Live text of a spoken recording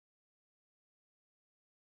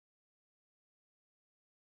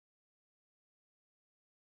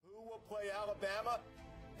will play Alabama,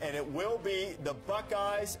 and it will be the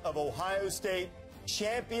Buckeyes of Ohio State,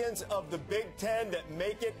 champions of the Big Ten that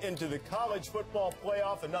make it into the college football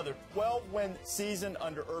playoff, another 12-win season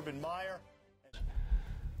under Urban Meyer.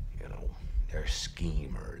 You know, they're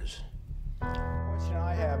schemers. The question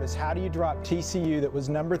I have is, how do you drop TCU, that was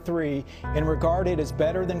number 3 and regarded as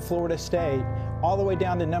better than Florida State, all the way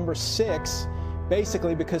down to number 6,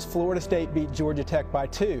 basically because Florida State beat Georgia Tech by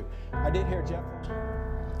 2? I did hear Jeff.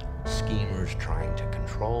 Schemers trying to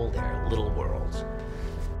control their little worlds.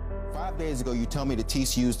 5 days ago, you tell me that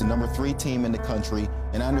TCU is the number 3 team in the country,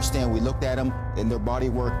 and I understand we looked at them and their body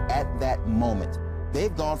work at that moment.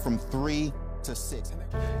 They've gone from 3 to 6.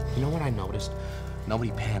 You know what I noticed?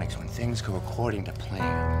 Nobody panics when things go according to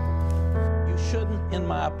plan. You shouldn't, in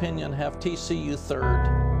my opinion, have TCU 3rd,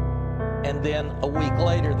 and then a week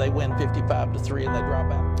later they win 55-3 and they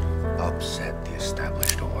drop out. Upset the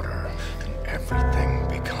established order, and everything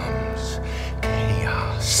becomes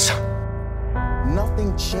chaos.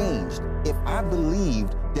 Nothing changed. If I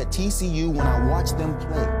believed that TCU, when I watched them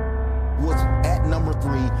play, was at number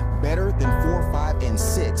 3, better than 4, 5, and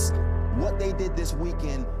 6, what they did this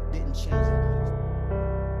weekend didn't change it.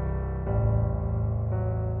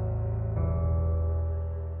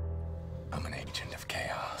 I'm an agent of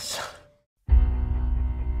chaos.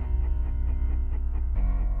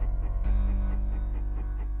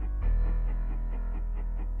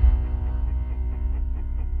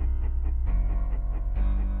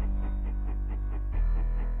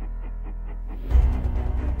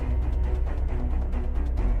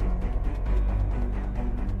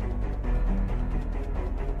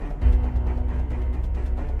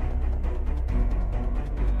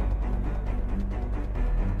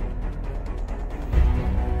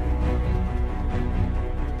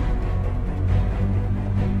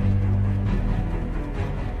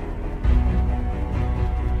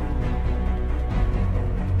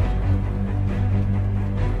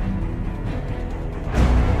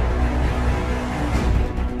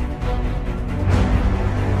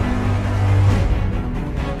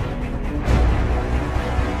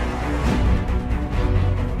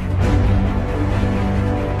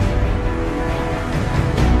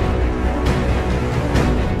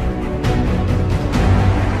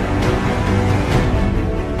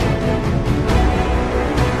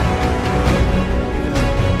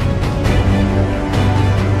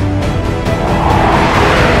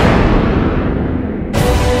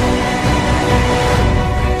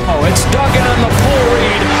 It's Duggan on the full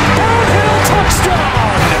read. Downhill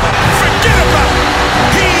touchdown. Forget about it.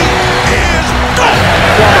 He is gone.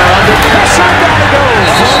 Plummer under pressure. Down it goes.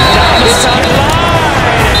 Down the sideline.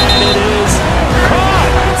 And it is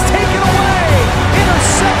caught. It's taken away.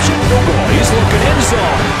 Interception. He's looking end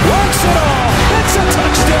zone. Walks it off. It's a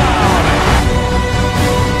touchdown.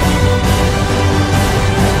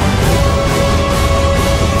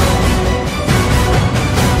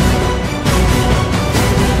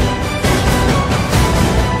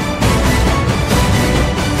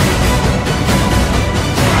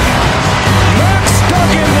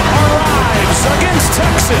 Against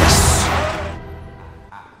Texas.